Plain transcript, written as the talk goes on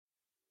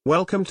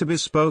Welcome to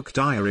Bespoke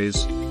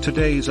Diaries.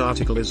 Today's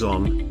article is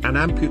on An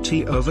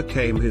Amputee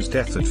Overcame His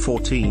Death at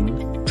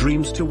 14,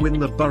 Dreams to Win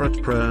the Bharat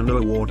Prerna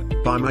Award,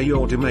 by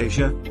Mayur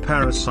Dimasha,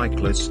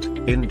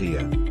 Paracyclist,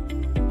 India.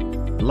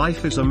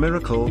 Life is a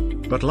miracle,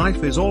 but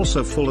life is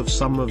also full of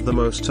some of the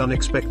most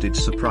unexpected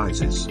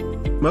surprises.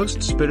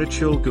 Most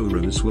spiritual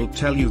gurus will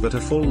tell you that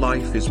a full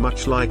life is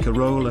much like a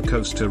roller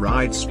coaster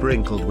ride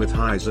sprinkled with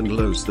highs and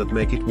lows that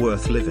make it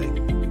worth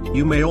living.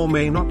 You may or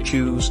may not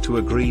choose to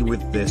agree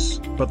with this,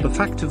 but the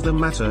fact of the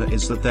matter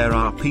is that there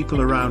are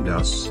people around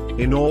us,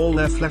 in all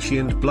their fleshy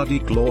and bloody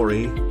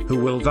glory, who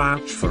will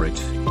vouch for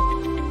it.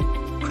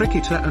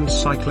 Cricketer and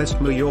cyclist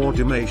Mayur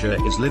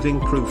Dimasha is living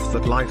proof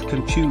that life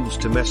can choose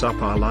to mess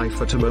up our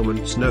life at a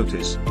moment's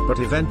notice, but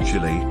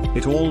eventually,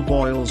 it all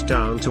boils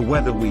down to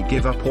whether we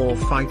give up or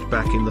fight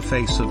back in the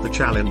face of the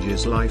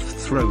challenges life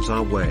throws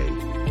our way.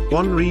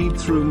 One read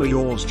through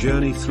Mayur's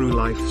journey through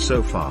life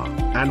so far,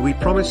 and we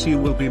promise you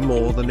will be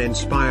more than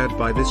inspired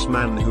by this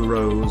man who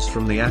rose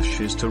from the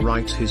ashes to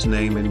write his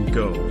name in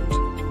gold.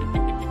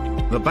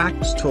 The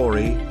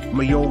backstory: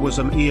 Mayur was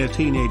a mere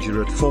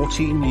teenager at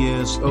 14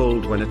 years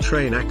old when a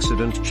train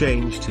accident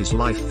changed his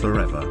life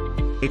forever.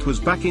 It was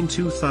back in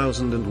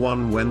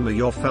 2001 when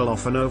Mayur fell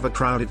off an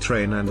overcrowded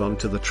train and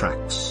onto the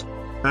tracks.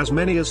 As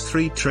many as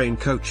 3 train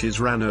coaches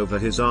ran over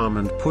his arm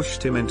and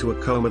pushed him into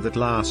a coma that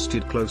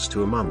lasted close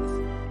to a month.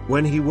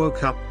 When he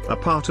woke up, a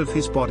part of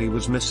his body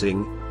was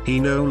missing. He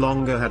no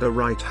longer had a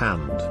right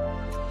hand.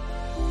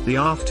 The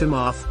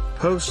aftermath: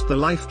 post the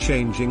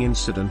life-changing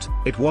incident,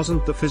 it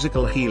wasn't the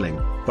physical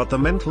healing, but the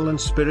mental and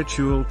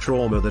spiritual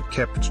trauma that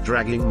kept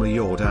dragging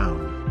Mayur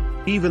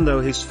down. Even though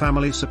his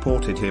family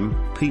supported him,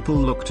 people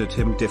looked at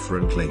him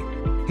differently.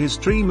 His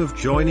dream of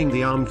joining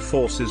the armed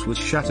forces was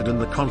shattered and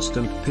the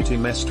constant pity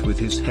messed with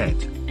his head.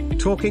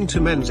 Talking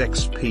to Men's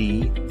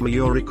XP,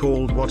 Mayur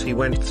recalled what he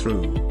went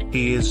through.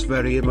 He is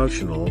very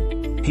emotional.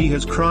 He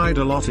has cried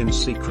a lot in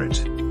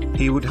secret.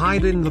 He would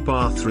hide in the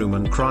bathroom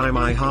and cry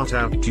my heart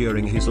out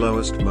during his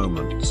lowest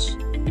moments.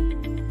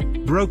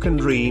 Broken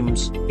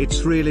dreams: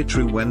 it's really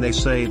true when they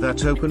say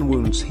that open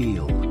wounds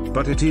heal,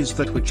 but it is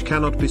that which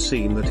cannot be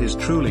seen that is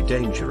truly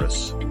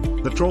dangerous.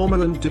 The trauma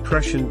and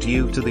depression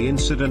due to the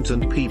incident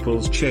and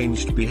people's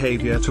changed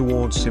behavior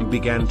towards him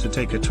began to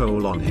take a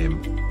toll on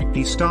him.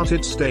 He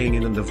started staying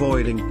in and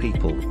avoiding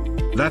people.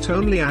 That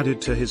only added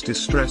to his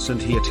distress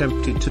and he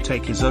attempted to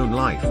take his own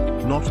life,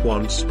 not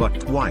once but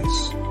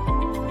twice.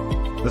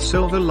 The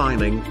silver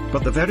lining: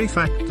 but the very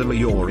fact that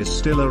Mayur is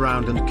still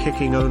around and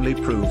kicking only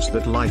proves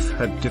that life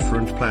had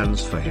different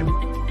plans for him.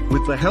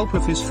 With the help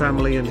of his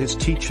family and his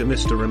teacher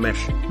Mr.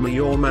 Ramesh,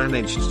 Mayur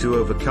managed to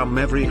overcome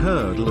every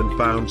hurdle and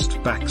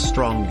bounced back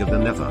stronger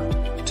than ever.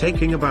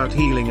 Taking about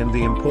healing and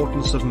the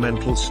importance of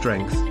mental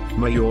strength,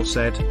 Mayur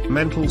said,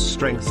 "Mental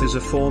strength is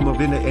a form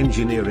of inner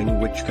engineering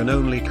which can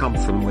only come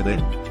from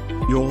within.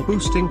 Your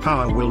boosting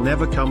power will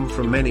never come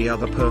from any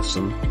other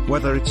person,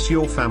 whether it's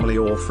your family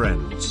or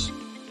friends.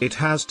 It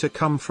has to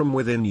come from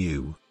within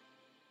you."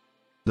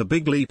 The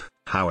big leap,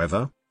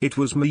 however, it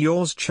was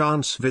Mayur's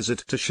chance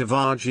visit to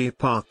Shivaji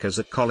Park as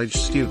a college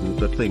student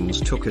that things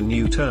took a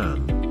new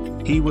turn.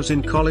 He was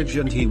in college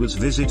and he was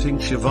visiting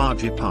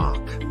Shivaji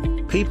Park.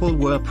 People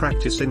were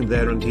practicing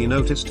there and he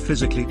noticed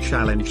physically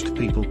challenged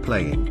people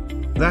playing.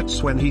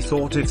 That's when he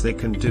thought, if they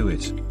can do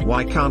it,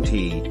 why can't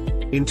he?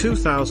 In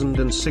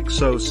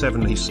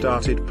 2006-07 he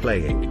started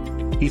playing.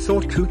 He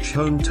thought kuch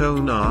honto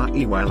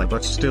nahi wala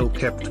but still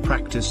kept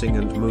practicing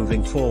and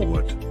moving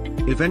forward.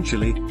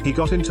 Eventually, he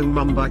got into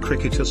Mumbai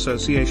Cricket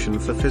Association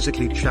for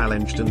physically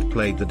challenged and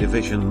played the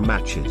division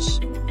matches.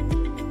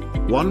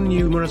 Won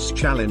numerous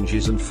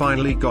challenges and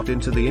finally got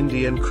into the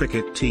Indian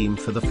cricket team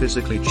for the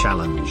physically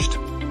challenged.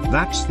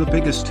 That's the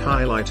biggest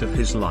highlight of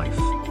his life.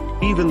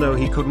 Even though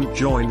he couldn't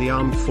join the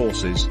armed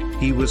forces,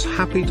 he was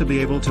happy to be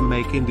able to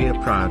make India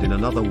proud in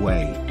another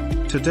way.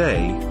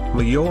 Today,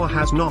 Mayur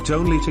has not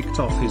only ticked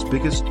off his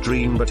biggest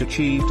dream but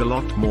achieved a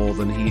lot more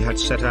than he had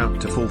set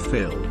out to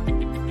fulfill.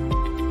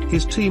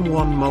 His team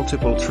won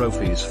multiple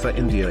trophies for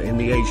India in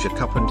the Asia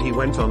Cup and he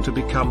went on to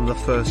become the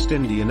first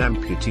Indian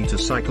amputee to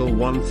cycle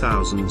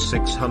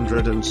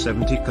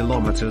 1,670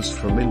 kilometers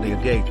from India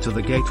Gate to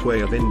the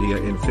Gateway of India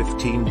in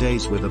 15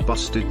 days with a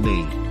busted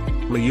knee.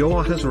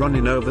 Mayur has run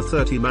in over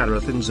 30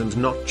 marathons and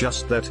not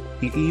just that,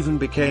 he even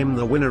became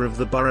the winner of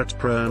the Bharat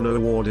Prerna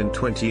Award in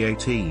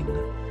 2018.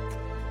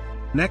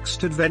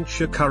 Next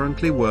adventure: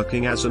 currently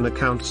working as an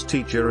accounts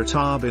teacher at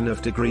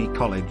Abhinav Degree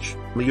College,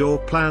 Mayur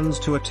plans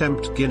to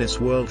attempt Guinness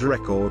World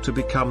Record to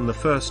become the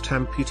first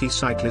amputee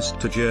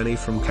cyclist to journey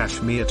from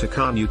Kashmir to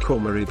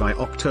Kanyakumari by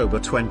October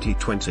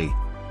 2020.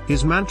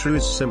 His mantra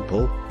is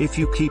simple: if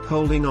you keep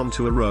holding on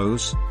to a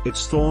rose,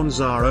 its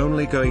thorns are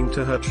only going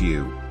to hurt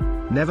you.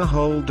 Never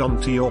hold on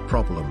to your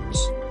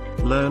problems.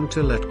 Learn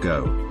to let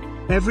go.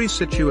 Every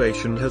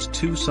situation has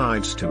 2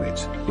 sides to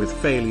it. With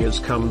failures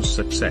comes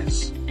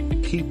success.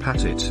 Keep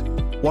at it.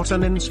 What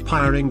an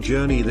inspiring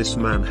journey this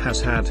man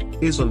has had,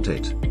 isn't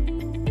it?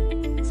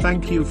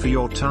 Thank you for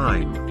your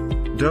time.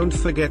 Don't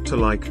forget to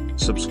like,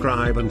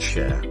 subscribe and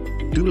share.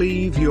 Do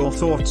leave your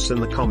thoughts in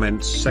the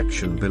comments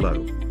section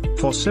below.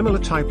 For similar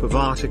type of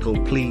article,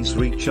 please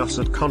reach us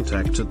at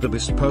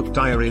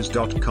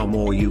contact@thebespokediaries.com,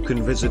 or you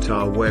can visit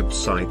our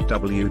website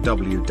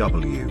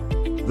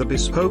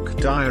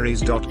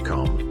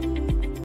www.thebespokediaries.com.